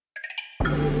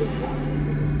Well,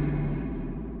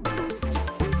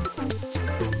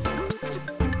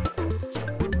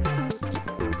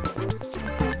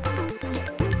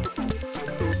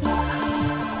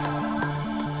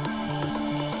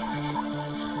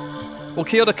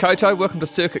 kia ora koutou, welcome to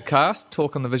Circuit Cast,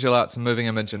 talk on the visual arts and moving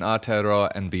image in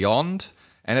Aotearoa and beyond.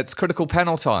 And it's critical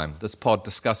panel time, this pod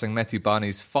discussing Matthew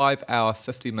Barney's 5-hour,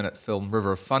 50-minute film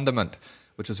River of Fundament,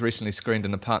 which was recently screened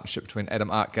in a partnership between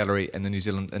Adam Art Gallery and the New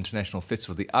Zealand International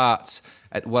Festival of the Arts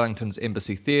at Wellington's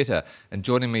Embassy Theatre. And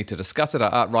joining me to discuss it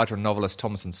are art writer and novelist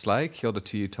Thomasin Slay. Kia ora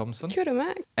to you, Thomasin. Kia ora,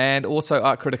 Mark. And also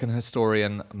art critic and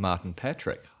historian Martin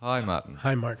Patrick. Hi, Martin.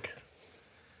 Hi, Mark.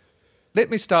 Let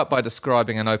me start by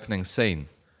describing an opening scene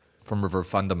from River of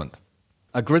Fundament.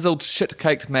 A grizzled,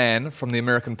 shit-caked man from the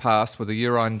American past with a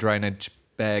urine drainage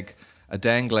bag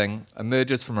dangling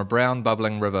emerges from a brown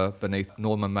bubbling river beneath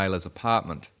Norman Mailer's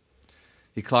apartment.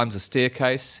 He climbs a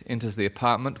staircase, enters the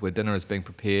apartment where dinner is being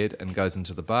prepared and goes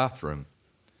into the bathroom.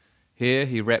 Here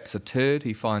he wraps a turd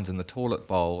he finds in the toilet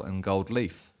bowl in gold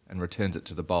leaf and returns it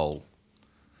to the bowl.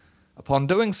 Upon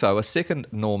doing so, a second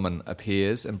Norman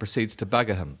appears and proceeds to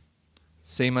bugger him.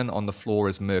 Semen on the floor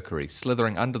is mercury,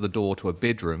 slithering under the door to a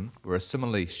bedroom where a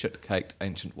similarly shit-caked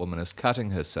ancient woman is cutting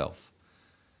herself.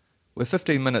 We're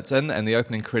 15 minutes in and the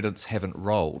opening credits haven't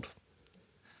rolled.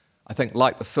 I think,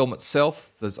 like the film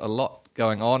itself, there's a lot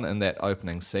going on in that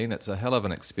opening scene. It's a hell of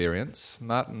an experience.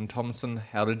 Martin Thomasin,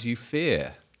 how did you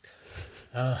fare?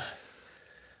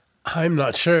 I'm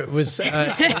not sure. It was.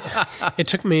 It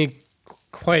took me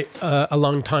quite a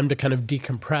long time to kind of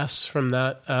decompress from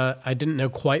that. I didn't know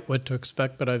quite what to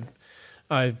expect, but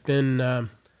I've been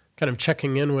kind of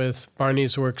checking in with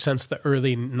Barney's work since the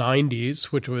early 90s,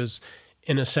 which was,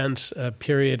 in a sense, a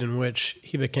period in which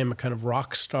he became a kind of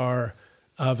rock star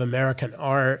of American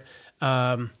art.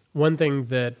 One thing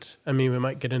that, I mean, we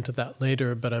might get into that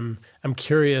later, but I'm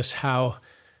curious how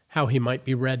he might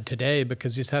be read today,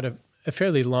 because he's had a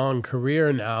fairly long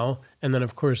career now, and then,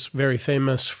 of course, very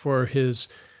famous for his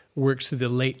works through the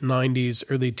late 90s,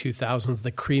 early 2000s,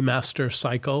 the Cremaster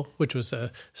cycle, which was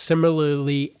a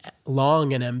similarly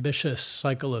long and ambitious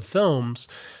cycle of films.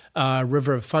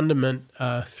 River of Fundament,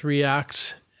 3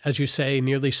 acts, as you say,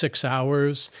 nearly 6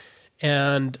 hours,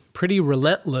 and pretty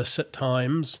relentless at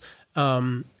times.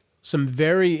 Some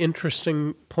very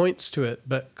interesting points to it,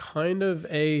 but kind of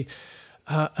a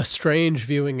strange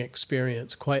viewing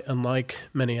experience, quite unlike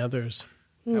many others.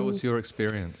 How was your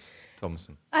experience,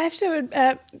 Thomasin? I have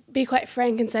to be quite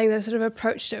frank in saying that I sort of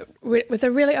approached it with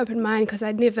a really open mind, because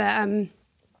I'd never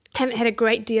haven't had a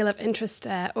great deal of interest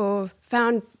or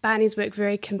found Barney's work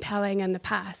very compelling in the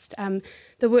past.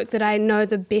 The work that I know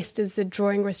the best is the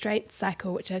Drawing Restraint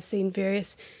cycle, which I've seen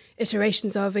various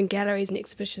iterations of in galleries and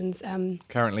exhibitions.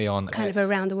 Currently on kind of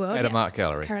around the world. Adam Art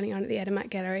Gallery. It's currently on at the Adam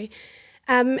Art Gallery.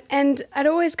 And I'd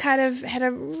always kind of had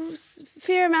a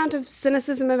fair amount of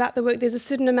cynicism about the work. There's a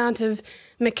certain amount of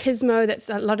machismo that's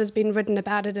a lot has been written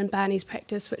about it in Barney's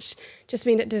practice, which just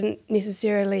meant it didn't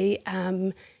necessarily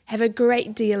have a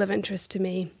great deal of interest to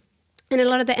me. And a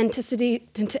lot of the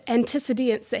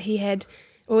antecedents that he had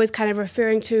always kind of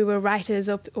referring to were writers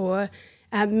or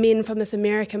men from this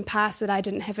American past that I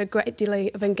didn't have a great deal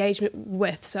of engagement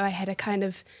with. So I had a kind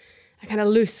of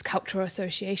loose cultural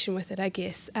association with it, I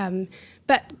guess.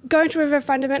 But going to River of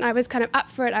Fundament, I was kind of up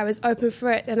for it, I was open for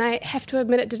it, and I have to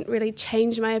admit it didn't really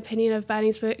change my opinion of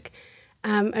Barney's work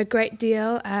a great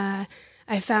deal. I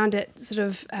found it sort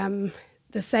of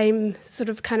the same sort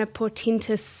of kind of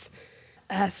portentous,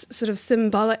 sort of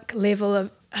symbolic level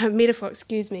of metaphor,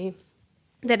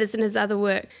 that is in his other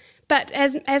work. But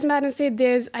as Martin said,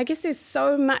 there's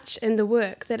so much in the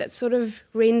work that it sort of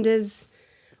renders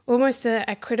almost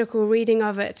a critical reading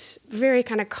of it very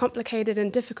kind of complicated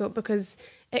and difficult, because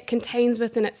it contains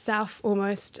within itself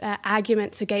almost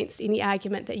arguments against any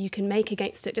argument that you can make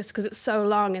against it, just because it's so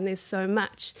long and there's so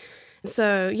much.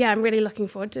 So, yeah, I'm really looking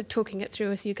forward to talking it through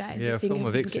with you guys. Yeah, a film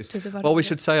of excess. Well, we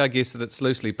should say, I guess, that it's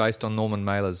loosely based on Norman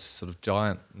Mailer's sort of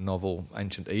giant novel,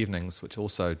 Ancient Evenings, which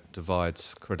also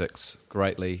divides critics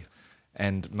greatly,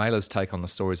 and Mailer's take on the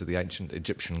stories of the ancient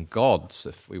Egyptian gods,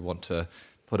 if we want to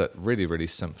put it really, really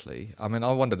simply. I mean,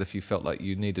 I wondered if you felt like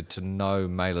you needed to know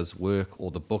Mailer's work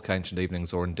or the book Ancient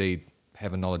Evenings, or indeed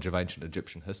have a knowledge of ancient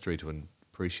Egyptian history to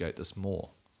appreciate this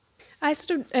more. I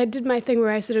did my thing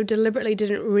where I sort of deliberately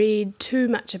didn't read too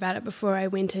much about it before I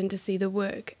went in to see the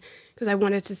work, because I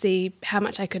wanted to see how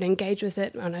much I could engage with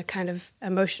it on a kind of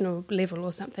emotional level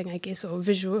or something, I guess, or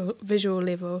visual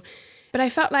level. But I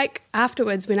felt like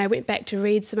afterwards, when I went back to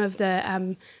read some of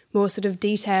the more sort of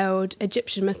detailed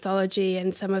Egyptian mythology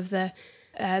and some of the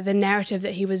the narrative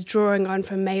that he was drawing on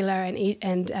from Mailer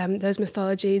and those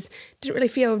mythologies. Didn't really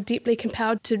feel deeply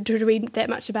compelled to read that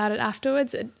much about it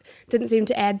afterwards. It didn't seem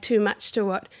to add too much to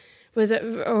what was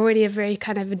already a very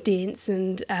kind of a dense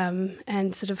and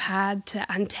sort of hard to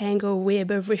untangle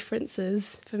web of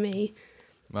references for me.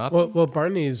 Well,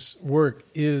 Barney's work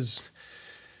is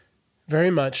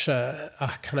very much a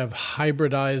kind of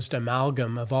hybridized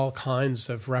amalgam of all kinds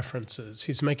of references.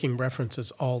 He's making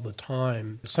references all the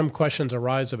time. Some questions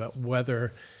arise about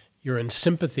whether you're in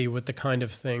sympathy with the kind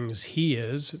of things he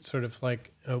is. It's sort of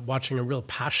like watching a real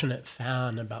passionate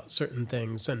fan about certain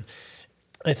things. And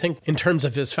I think in terms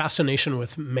of his fascination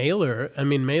with Mailer, I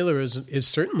mean, Mailer is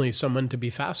certainly someone to be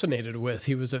fascinated with.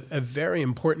 He was a very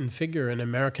important figure in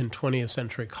American 20th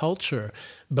century culture,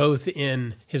 both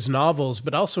in his novels,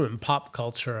 but also in pop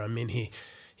culture. I mean,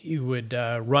 he would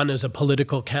run as a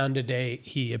political candidate.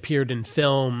 He appeared in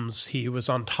films. He was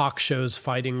on talk shows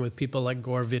fighting with people like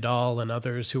Gore Vidal and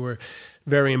others who were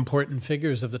very important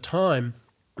figures of the time.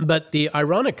 But the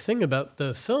ironic thing about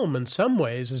the film in some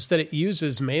ways is that it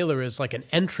uses Mailer as like an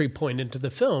entry point into the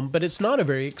film, but it's not a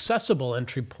very accessible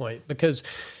entry point because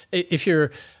if you're,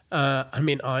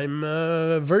 I'm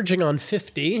verging on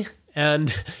 50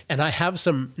 and I have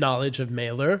some knowledge of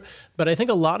Mailer, but I think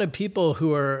a lot of people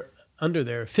who are under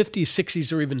their 50s,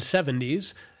 60s, or even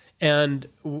 70s and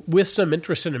with some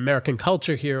interest in American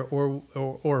culture here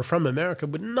or from America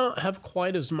would not have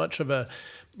quite as much of a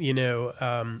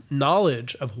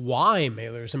knowledge of why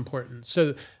Mailer is important.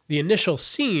 So the initial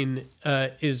scene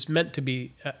is meant to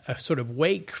be a sort of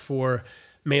wake for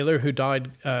Mailer, who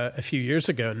died a few years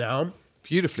ago now.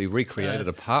 Beautifully recreated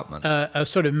apartment. A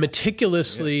sort of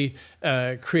meticulously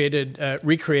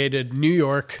recreated New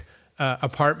York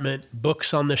apartment,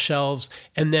 books on the shelves,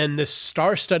 and then this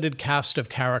star-studded cast of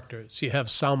characters. You have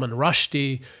Salman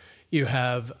Rushdie, you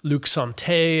have Luc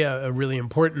Santé, a really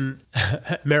important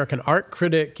American art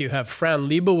critic. You have Fran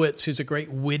Lebowitz, who's a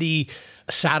great witty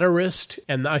satirist.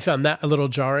 And I found that a little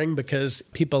jarring because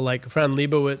people like Fran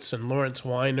Lebowitz and Lawrence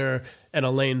Weiner and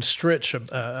Elaine Stritch,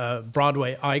 a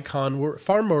Broadway icon, were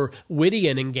far more witty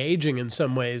and engaging in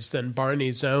some ways than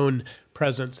Barney's own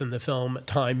presence in the film at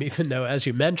time, even though, as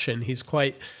you mentioned, he's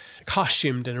quite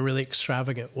costumed in a really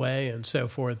extravagant way and so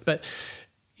forth. But,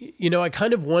 I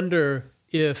kind of wonder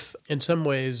if, in some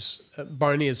ways,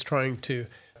 Barney is trying to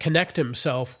connect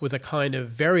himself with a kind of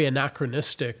very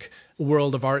anachronistic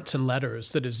world of arts and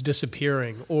letters that is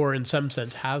disappearing, or in some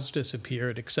sense has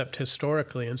disappeared, except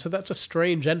historically. And so that's a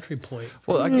strange entry point.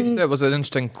 Well, I guess that was an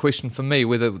interesting question for me,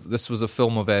 whether this was a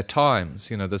film of our times.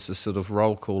 This is sort of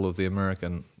roll call of the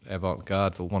American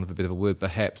avant-garde, for want of a bit of a word,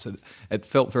 perhaps. It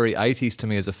felt very 80s to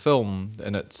me as a film,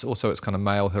 and it's kind of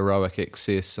male heroic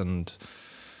excess and...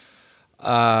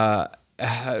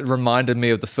 it reminded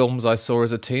me of the films I saw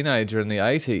as a teenager in the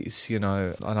 80s,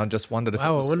 and I just wondered if...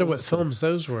 Wow, I wonder what films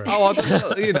those were.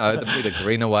 The Peter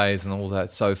Greenaways and all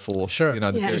that, so forth. Sure.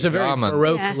 It was a very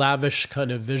Baroque, lavish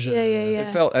kind of vision. Yeah.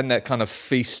 It felt in that kind of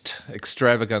feast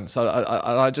extravagance.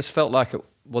 I just felt like it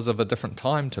was of a different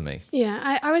time to me.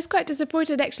 Yeah, I was quite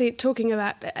disappointed actually talking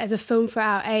about, as a film for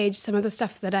our age, some of the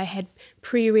stuff that I had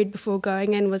pre-read before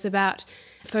going in was about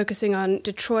focusing on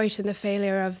Detroit and the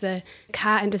failure of the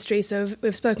car industry. So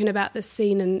we've spoken about this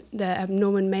scene in the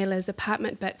Norman Mailer's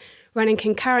apartment, but running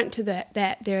concurrent to that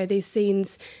there are these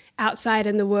scenes outside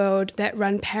in the world that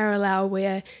run parallel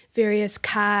where various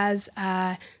cars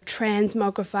are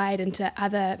transmogrified into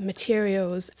other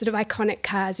materials, sort of iconic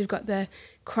cars. You've got the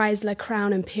Chrysler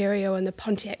Crown Imperial and the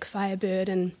Pontiac Firebird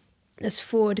and this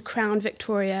Ford Crown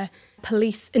Victoria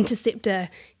Police Interceptor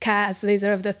cars. So these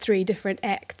are of the three different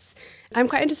acts. I'm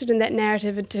quite interested in that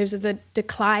narrative in terms of the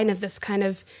decline of this kind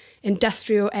of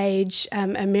industrial age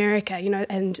America,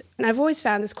 and I've always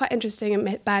found this quite interesting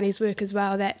in Barney's work as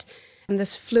well, that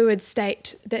this fluid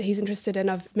state that he's interested in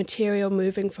of material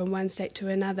moving from one state to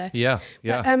another. Yeah.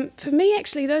 But, for me,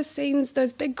 actually, those scenes,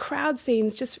 those big crowd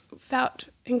scenes, just felt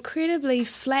incredibly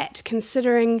flat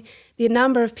considering the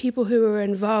number of people who were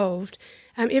involved.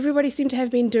 Everybody seemed to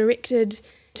have been directed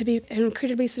to be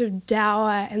incredibly sort of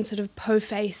dour and sort of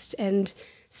po-faced and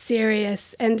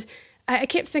serious. And I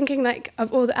kept thinking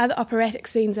of all the other operatic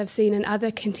scenes I've seen in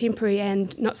other contemporary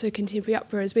and not so contemporary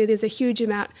operas where there's a huge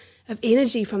amount of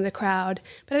energy from the crowd.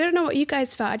 But I don't know what you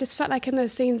guys felt. I just felt like in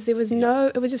those scenes it was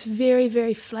just very,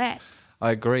 very flat.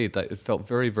 I agree that it felt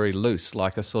very, very loose,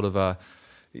 like a sort of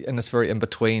in this very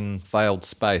in-between veiled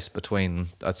space between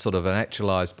a sort of an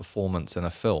actualised performance and a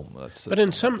film. But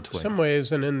in some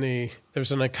ways, and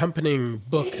there's an accompanying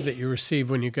book that you receive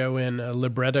when you go in, a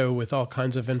libretto with all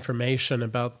kinds of information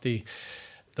about the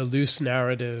loose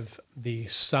narrative, the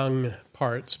sung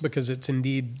parts, because it's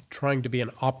indeed trying to be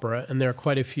an opera, and there are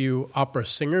quite a few opera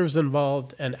singers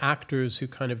involved and actors who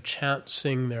kind of chant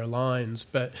sing their lines.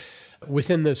 But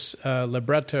within this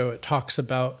libretto, it talks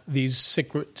about these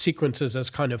sequences as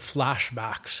kind of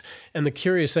flashbacks. And the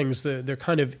curious thing is they're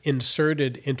kind of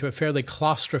inserted into a fairly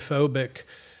claustrophobic,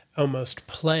 almost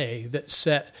play that's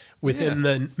set within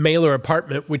the Mailer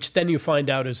apartment, which then you find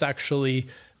out is actually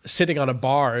sitting on a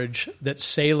barge that's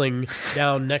sailing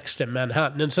down next to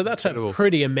Manhattan. And so that's a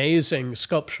pretty amazing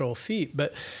sculptural feat.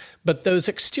 But those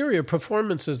exterior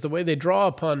performances, the way they draw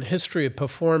upon history of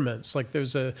performance, like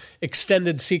there's a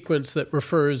extended sequence that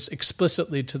refers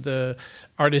explicitly to the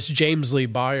artist James Lee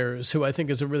Byers, who I think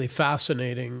is a really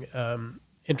fascinating,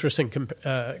 interesting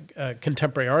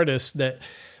contemporary artist that,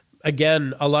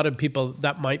 again, a lot of people,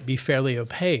 that might be fairly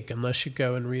opaque unless you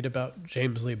go and read about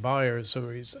James Lee Byers.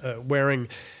 So he's wearing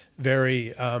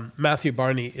Matthew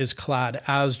Barney is clad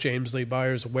as James Lee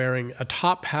Byers, wearing a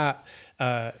top hat,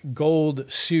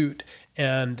 gold suit,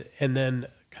 and then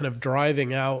kind of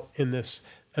driving out in this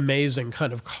amazing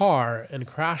kind of car and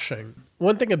crashing.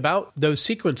 One thing about those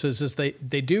sequences is they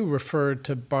do refer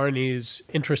to Barney's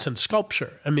interest in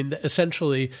sculpture. I mean,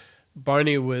 essentially,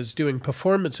 Barney was doing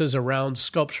performances around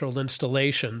sculptural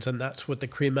installations, and that's what the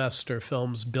Cremaster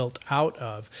films built out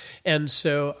of. And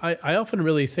so I often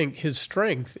really think his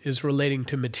strength is relating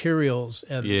to materials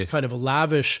and kind of a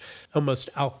lavish, almost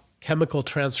alchemical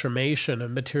transformation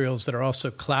of materials that are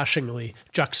also clashingly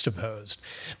juxtaposed.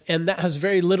 And that has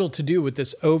very little to do with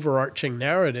this overarching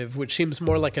narrative, which seems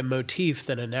more like a motif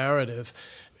than a narrative.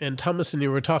 And Thomas and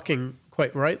you were talking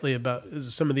quite rightly about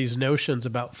some of these notions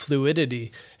about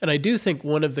fluidity. And I do think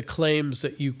one of the claims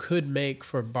that you could make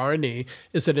for Barney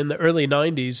is that in the early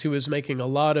 90s, he was making a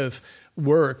lot of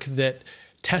work that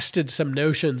tested some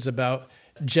notions about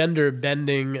gender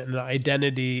bending and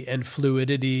identity and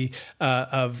fluidity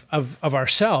of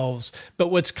ourselves. But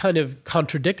what's kind of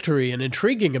contradictory and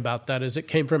intriguing about that is it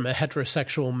came from a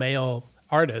heterosexual male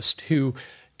artist who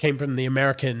came from the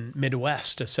American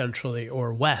Midwest, essentially,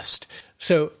 or West.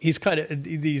 So he's kind of,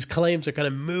 these claims are kind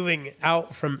of moving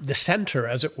out from the center,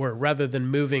 as it were, rather than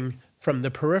moving from the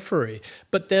periphery.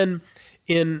 But then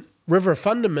in River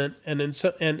Fundament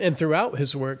and throughout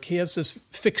his work, he has this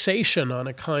fixation on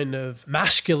a kind of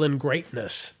masculine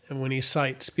greatness. And when he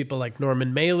cites people like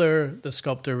Norman Mailer, the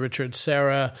sculptor Richard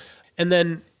Serra, and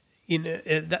then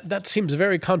that seems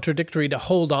very contradictory to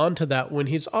hold on to that when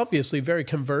he's obviously very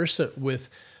conversant with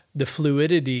the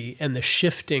fluidity and the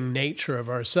shifting nature of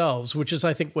ourselves, which is,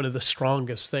 I think, one of the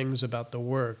strongest things about the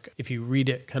work, if you read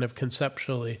it kind of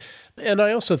conceptually. And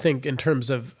I also think in terms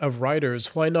of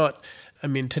writers, why not? I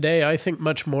mean, today I think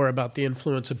much more about the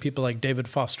influence of people like David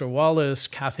Foster Wallace,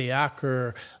 Kathy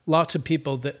Acker, lots of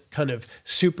people that kind of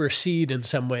supersede in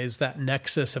some ways that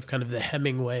nexus of kind of the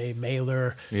Hemingway,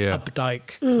 Mailer,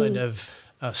 Updike kind of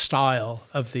style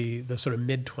of the sort of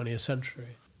mid-20th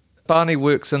century. Barney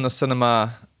works in the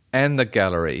cinema and the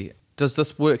gallery. Does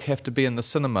this work have to be in the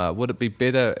cinema? Would it be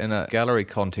better in a gallery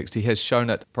context? He has shown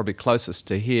it probably closest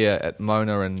to here at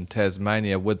Mona in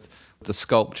Tasmania with the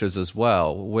sculptures as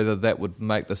well, whether that would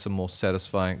make this a more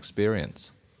satisfying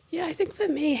experience. Yeah, I think for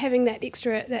me, having that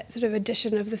sort of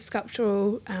addition of the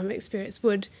sculptural experience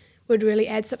would really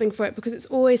add something for it, because it's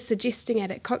always suggesting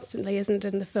at it constantly, isn't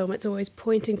it, in the film? It's always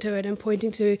pointing to it and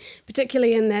pointing to,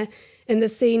 particularly in the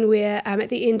scene where at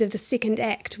the end of the second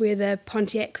act, where the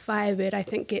Pontiac Firebird, I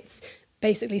think, gets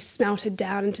basically smelted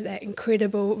down into that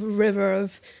incredible river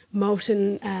of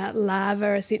molten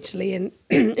lava, essentially, and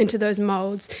into those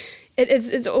moulds.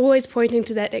 It's always pointing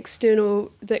to that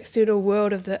external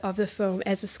world of the film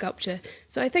as a sculpture.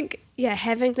 So I think,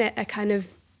 having that a kind of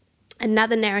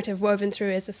another narrative woven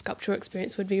through as a sculptural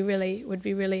experience would be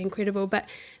really incredible. But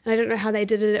I don't know how they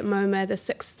did it at MoMA,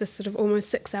 this sort of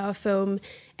almost 6-hour film,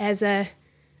 as a,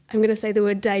 I'm going to say the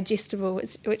word digestible,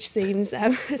 which seems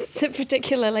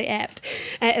particularly apt,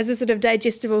 as a sort of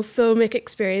digestible filmic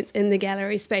experience in the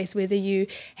gallery space, whether you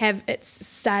have it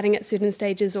starting at certain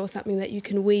stages or something that you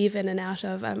can weave in and out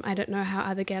of. I don't know how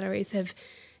other galleries have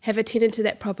attended to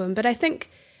that problem, but I think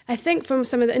from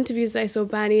some of the interviews that I saw,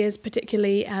 Barney is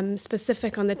particularly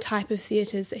specific on the type of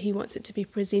theatres that he wants it to be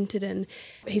presented in.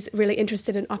 He's really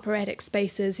interested in operatic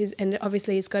spaces, and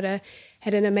obviously he's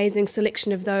had an amazing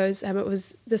selection of those. It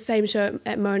was the same show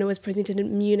at Mona was presented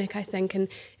in Munich, I think, and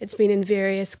it's been in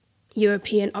various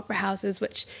European opera houses,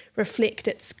 which reflect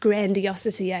its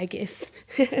grandiosity, I guess.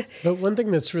 But one thing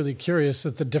that's really curious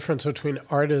is the difference between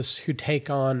artists who take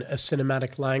on a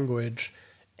cinematic language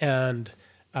and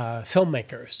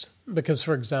filmmakers. Because,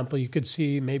 for example, you could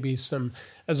see maybe some,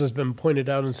 as has been pointed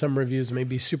out in some reviews,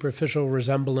 maybe superficial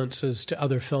resemblances to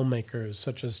other filmmakers,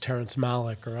 such as Terrence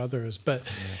Malick or others. But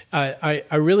I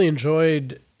really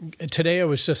enjoyed, today I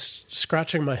was just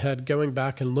scratching my head, going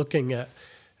back and looking at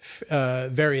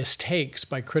various takes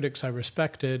by critics I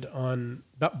respected on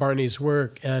Barney's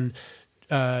work. And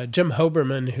Jim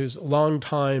Hoberman, who's a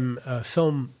longtime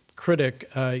film critic,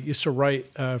 used to write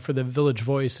for the Village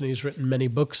Voice, and he's written many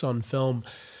books on film.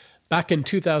 Back in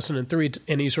 2003,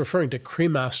 and he's referring to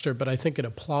Cremaster, but I think it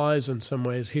applies in some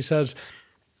ways. He says,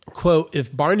 quote,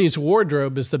 "If Barney's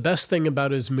wardrobe is the best thing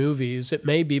about his movies, it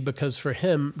may be because for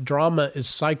him, drama is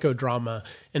psychodrama,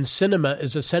 and cinema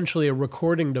is essentially a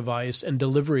recording device and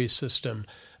delivery system.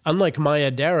 Unlike Maya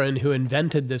Deren, who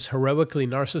invented this heroically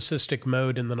narcissistic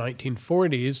mode in the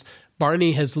 1940s,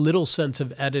 Barney has little sense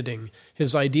of editing.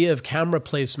 His idea of camera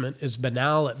placement is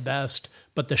banal at best,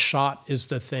 but the shot is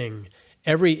the thing.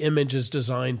 Every image is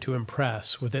designed to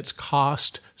impress with its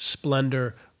cost,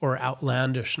 splendor, or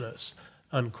outlandishness,"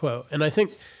 unquote. And I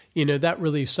think, that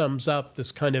really sums up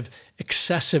this kind of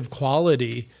excessive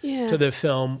quality to the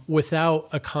film without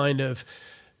a kind of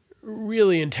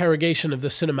really interrogation of the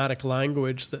cinematic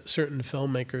language that certain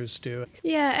filmmakers do.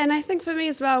 Yeah, and I think for me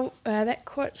as well, that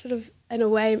quote sort of, in a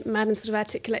way, Martin sort of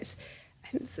articulates,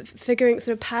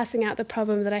 I'm passing out the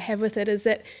problem that I have with it, is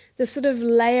that the sort of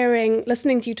layering,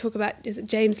 listening to you talk about, is it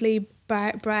James Lee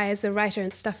Bry as a writer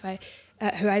and stuff who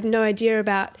I had no idea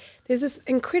about, there's this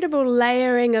incredible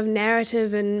layering of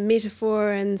narrative and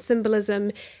metaphor and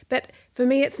symbolism, but for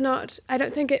me it's not, I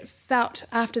don't think it felt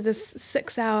after this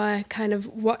 6-hour kind of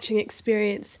watching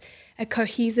experience a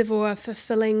cohesive or a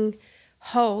fulfilling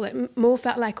whole. It more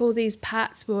felt like all these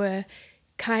parts were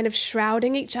kind of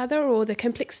shrouding each other, or the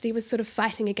complexity was sort of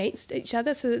fighting against each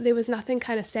other, so that there was nothing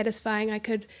kind of satisfying I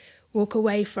could walk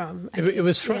away from. It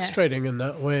was frustrating in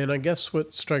that way, and I guess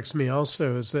what strikes me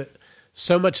also is that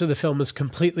so much of the film is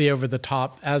completely over the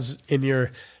top, as in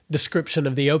your description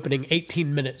of the opening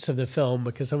 18 minutes of the film,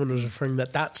 because someone was referring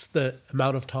that that's the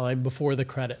amount of time before the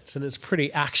credits, and it's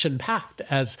pretty action-packed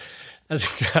as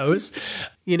it goes.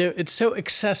 It's so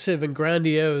excessive and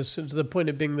grandiose to the point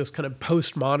of being this kind of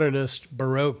postmodernist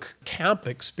Baroque camp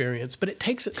experience, but it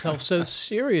takes itself so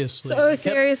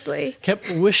seriously.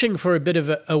 Kept wishing for a bit of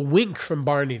a wink from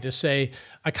Barney to say,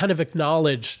 I kind of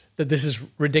acknowledge that this is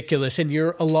ridiculous and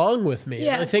you're along with me.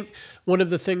 Yeah. And I think one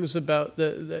of the things about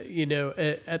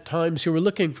at times you were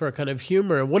looking for a kind of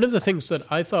humor. One of the things that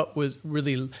I thought was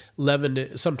really leavened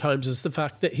it sometimes is the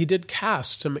fact that he did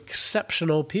cast some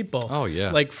exceptional people. Oh, yeah.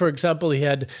 Like, for example, he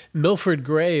had Milford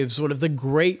Graves, one of the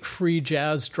great free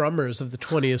jazz drummers of the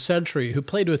 20th century, who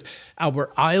played with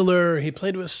Albert Ayler. He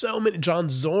played with so many, John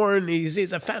Zorn.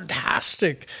 He's a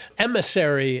fantastic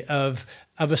emissary of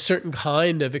a certain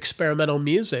kind of experimental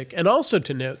music. And also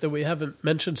to note that we haven't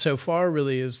mentioned so far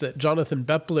really is that Jonathan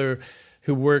Bepler,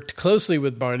 who worked closely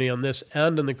with Barney on this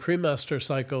and in the Cremaster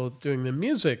cycle doing the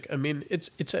music, I mean,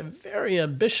 it's a very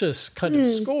ambitious kind of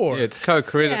score. Yeah, it's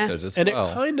co-credited as well. And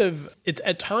it kind of,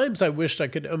 at times I wished I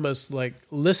could almost like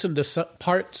listen to some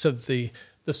parts of the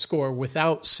score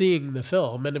without seeing the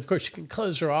film. And of course you can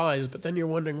close your eyes, but then you're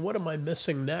wondering, what am I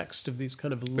missing next of these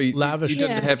kind of lavish... You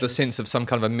didn't have the sense of some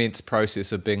kind of immense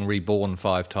process of being reborn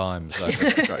 5 times over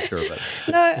the structure of it.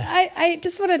 No, I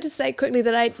just wanted to say quickly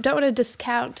that I don't want to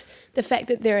discount the fact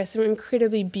that there are some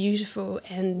incredibly beautiful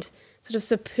and sort of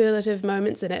superlative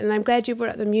moments in it. And I'm glad you brought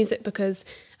up the music, because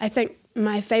I think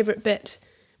my favourite bit,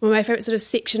 or my favourite sort of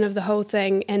section of the whole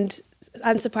thing, and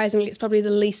unsurprisingly, it's probably the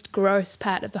least gross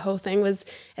part of the whole thing, was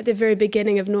at the very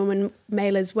beginning of Norman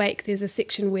Mailer's Wake. There's a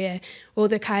section where all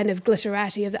the kind of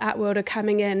glitterati of the art world are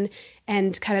coming in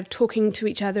and kind of talking to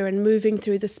each other and moving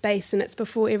through the space, and it's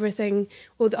before everything,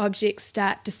 all the objects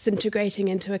start disintegrating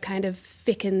into a kind of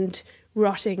fecund,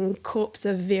 rotting corpse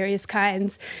of various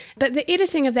kinds. But the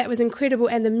editing of that was incredible,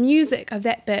 and the music of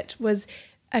that bit was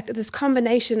this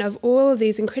combination of all of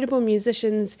these incredible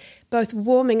musicians both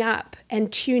warming up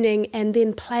and tuning and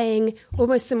then playing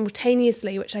almost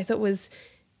simultaneously, which I thought was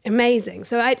amazing.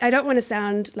 So I don't want to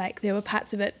sound like there were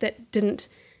parts of it that didn't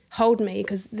hold me,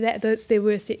 because there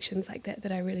were sections like that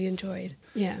I really enjoyed.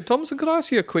 Yeah. Thompson, could I ask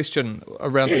you a question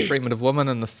around the treatment of women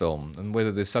in the film and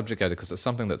whether they're subjugated, because it's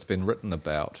something that's been written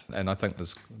about, and I think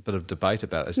there's a bit of debate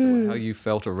about as to how you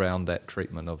felt around that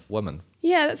treatment of women.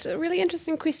 Yeah, that's a really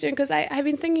interesting question, because I've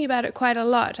been thinking about it quite a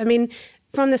lot. I mean,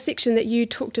 from the section that you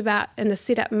talked about in the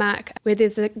setup, Mark, where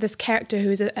there's this character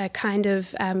who's a kind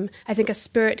of, I think, a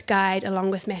spirit guide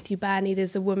along with Matthew Barney.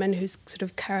 There's a woman who's sort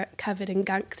of covered in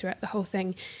gunk throughout the whole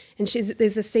thing. And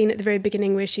there's a scene at the very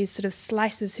beginning where she sort of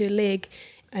slices her leg,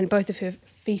 and both of her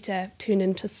feet are turned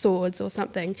into swords or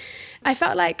something. I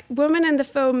felt like women in the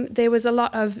film, there was a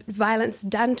lot of violence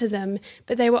done to them,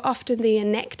 but they were often the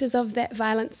enactors of that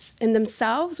violence in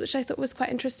themselves, which I thought was quite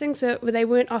interesting. So they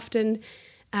weren't often,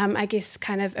 I guess,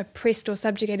 kind of oppressed or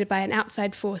subjugated by an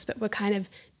outside force, but were kind of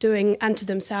doing unto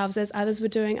themselves as others were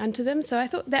doing unto them. So I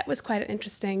thought that was quite an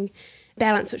interesting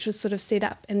balance, which was sort of set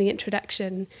up in the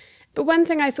introduction. But one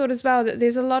thing I thought as well, that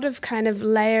there's a lot of kind of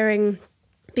layering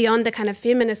beyond the kind of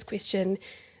feminist question.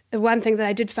 The one thing that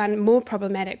I did find more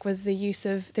problematic was the use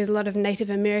of, there's a lot of Native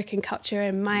American culture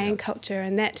and Mayan culture,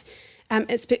 and that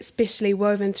it's especially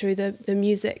woven through the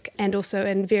music and also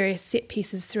in various set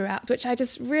pieces throughout, which I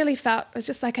just really felt was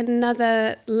just like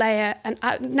another layer,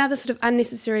 another sort of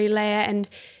unnecessary layer, and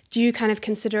due kind of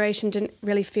consideration didn't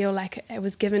really feel like it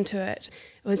was given to it.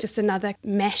 It was just another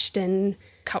mashed in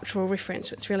cultural reference,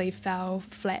 which really fell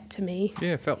flat to me.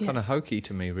 Yeah, it felt kind of hokey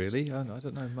to me, really. I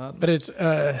don't know, Martin. But it's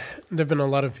there have been a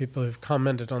lot of people who've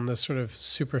commented on this sort of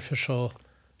superficial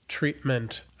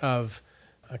treatment of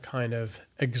a kind of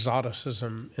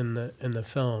exoticism in the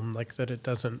film, like that it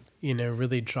doesn't,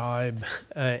 really jibe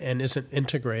and isn't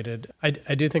integrated. I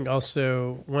do think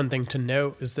also one thing to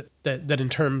note is that in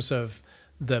terms of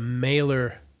the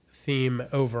Mailer theme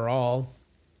overall,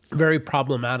 very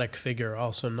problematic figure,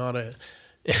 also not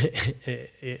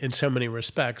in so many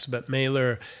respects, but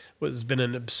Mailer has been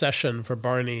an obsession for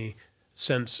Barney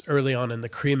since early on in the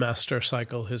Cremaster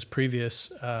cycle, his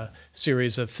previous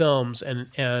series of films,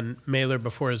 and Mailer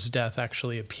before his death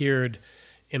actually appeared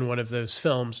in one of those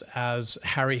films as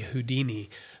Harry Houdini.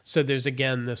 So there's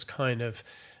again this kind of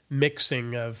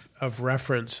mixing of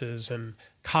references and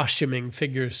costuming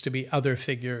figures to be other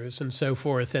figures and so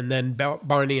forth, and then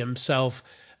Barney himself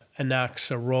enacts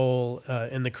a role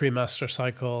in the Cremaster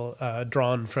cycle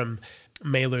drawn from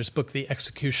Mailer's book, The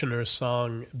Executioner's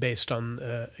Song, based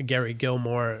on Gary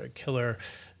Gilmore, killer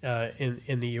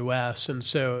in the U.S., and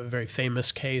so a very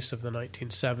famous case of the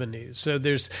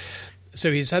 1970s.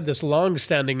 So he's had this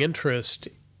long-standing interest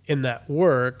in that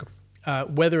work.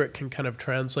 Whether it can kind of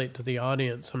translate to the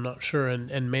audience, I'm not sure.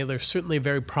 And Mailer's certainly a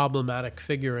very problematic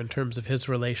figure in terms of his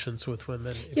relations with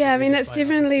women. Yeah, I mean, that's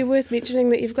definitely worth mentioning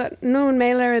that you've got Norman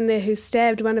Mailer in there who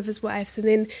stabbed one of his wives, and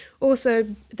then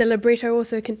also the libretto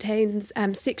also contains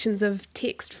sections of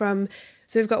text from,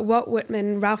 so we've got Walt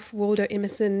Whitman, Ralph Waldo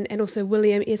Emerson, and also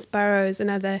William S. Burroughs,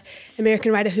 another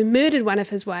American writer who murdered one of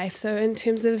his wives. So in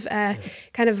terms of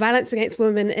kind of violence against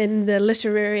women in the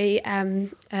literary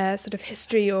sort of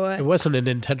history, or it wasn't an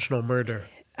intentional murder.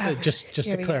 Just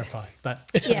to clarify, but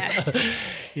yeah.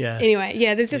 Anyway,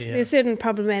 there's certain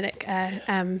problematic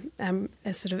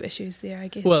sort of issues there, I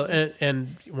guess. Well,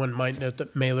 and one might note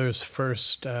that Mailer's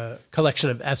first collection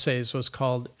of essays was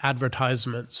called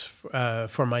Advertisements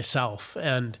for Myself,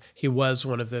 and he was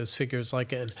one of those figures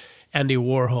like an Andy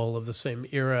Warhol of the same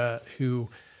era who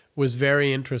was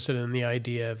very interested in the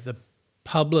idea of the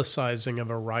publicizing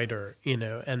of a writer,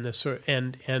 and this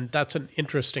and that's an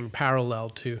interesting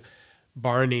parallel to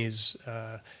Barney's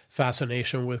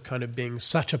fascination with kind of being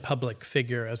such a public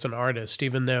figure as an artist,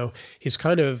 even though he's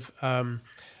kind of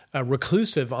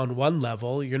reclusive on one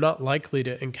level. You're not likely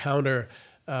to encounter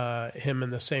him in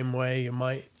the same way you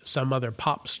might some other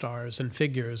pop stars and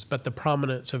figures, but the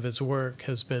prominence of his work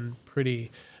has been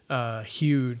pretty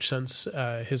huge since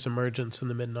his emergence in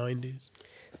the mid-90s.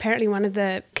 Apparently one of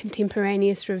the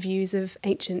contemporaneous reviews of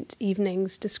Ancient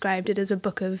Evenings described it as a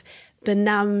book of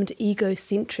benumbed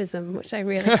egocentrism, which I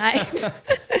really liked.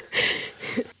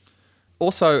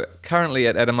 Also, currently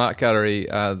at Adam Art Gallery,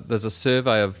 there's a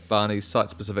survey of Barney's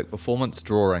site-specific performance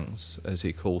drawings, as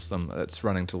he calls them. It's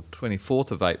running till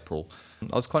 24th of April.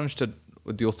 I was quite interested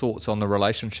with your thoughts on the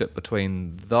relationship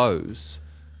between those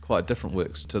quite different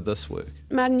works to this work.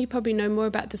 Martin, you probably know more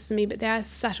about this than me, but there are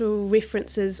subtle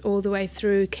references all the way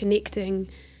through connecting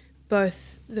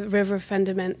both the River of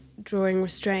Fundament drawing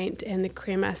Restraint and the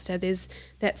Cremaster. There's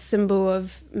that symbol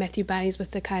of Matthew Barney's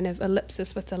with the kind of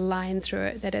ellipsis with the line through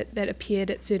it that appeared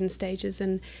at certain stages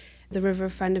in the River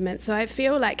of Fundament. So I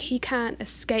feel like he can't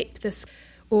escape this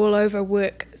all-over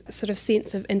work sort of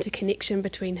sense of interconnection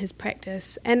between his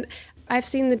practice. And I've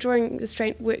seen the drawing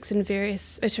Restraint works in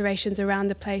various iterations around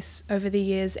the place over the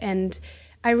years, and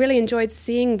I really enjoyed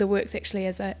seeing the works actually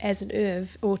as an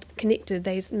oeuvre or connected.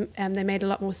 They made a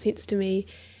lot more sense to me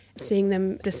seeing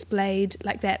them displayed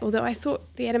like that, although I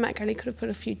thought the Adam Art Gallery could have put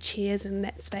a few chairs in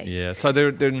that space. Yeah, so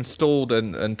they're installed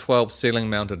in 12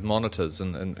 ceiling-mounted monitors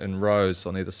in rows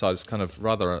on either side. It's kind of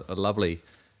rather a lovely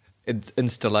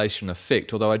installation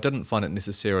effect, although I didn't find it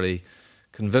necessarily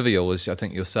convivial, as I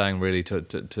think you're saying, really,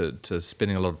 to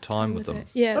spending a lot of time with them.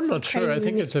 Yeah, I'm not sure. I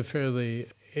think it's a fairly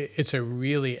it's a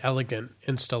really elegant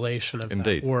installation of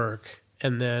Indeed. that work.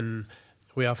 And then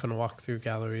we often walk through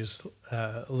galleries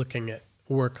looking at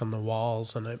work on the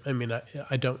walls. And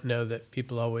I don't know that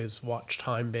people always watch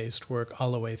time-based work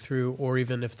all the way through, or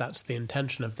even if that's the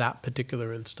intention of that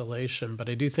particular installation. But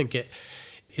I do think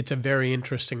it's a very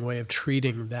interesting way of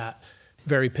treating that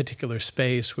very particular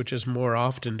space, which is more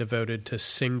often devoted to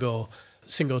single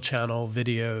channel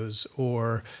videos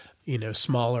or,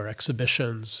 smaller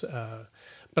exhibitions.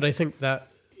 But I think that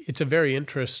it's a very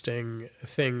interesting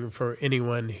thing for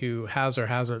anyone who has or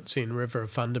hasn't seen River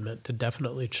of Fundament to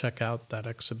definitely check out that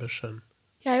exhibition.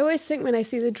 Yeah, I always think when I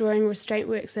see the drawing restraint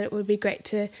works that it would be great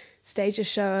to stage a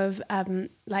show of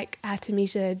like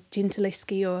Artemisia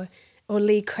Gentileschi or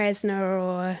Lee Krasner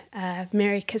or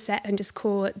Mary Cassatt and just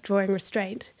call it drawing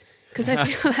restraint. Because I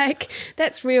feel like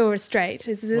that's real restraint.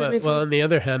 Well, on the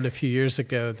other hand, a few years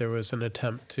ago, there was an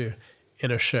attempt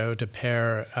in a show to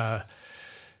pair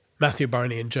Matthew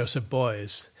Barney and Joseph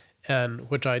Beuys, and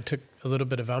which I took a little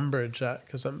bit of umbrage at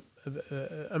because I'm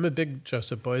a big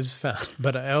Joseph Beuys fan,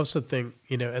 but I also think,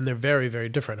 and they're very, very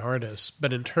different artists.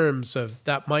 But in terms of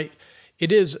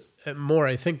it is more,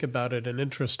 I think about it, an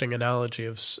interesting analogy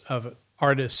of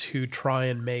artists who try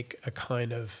and make a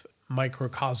kind of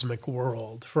microcosmic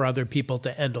world for other people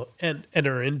to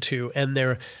enter into,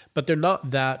 but they're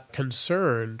not that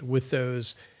concerned with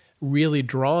those really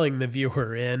drawing the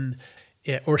viewer in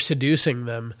or seducing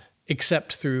them,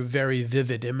 except through very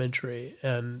vivid imagery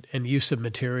and use of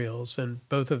materials, and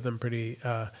both of them pretty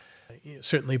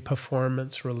certainly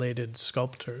performance-related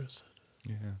sculptors.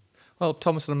 Yeah. Well,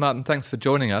 Thomas and Martin, thanks for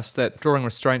joining us. That Drawing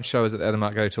Restraint show is at the Adam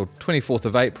Gallery till 24th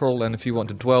of April, and if you want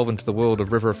to delve into the world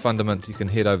of River of Fundament, you can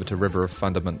head over to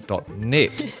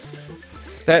riveroffundament.net.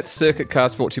 That's Circuit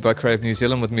Cast, brought to you by Creative New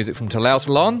Zealand with music from Te Lau Te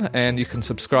Lon, and you can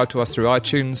subscribe to us through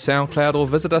iTunes, SoundCloud, or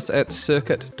visit us at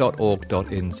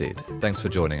circuit.org.nz. Thanks for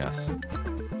joining us.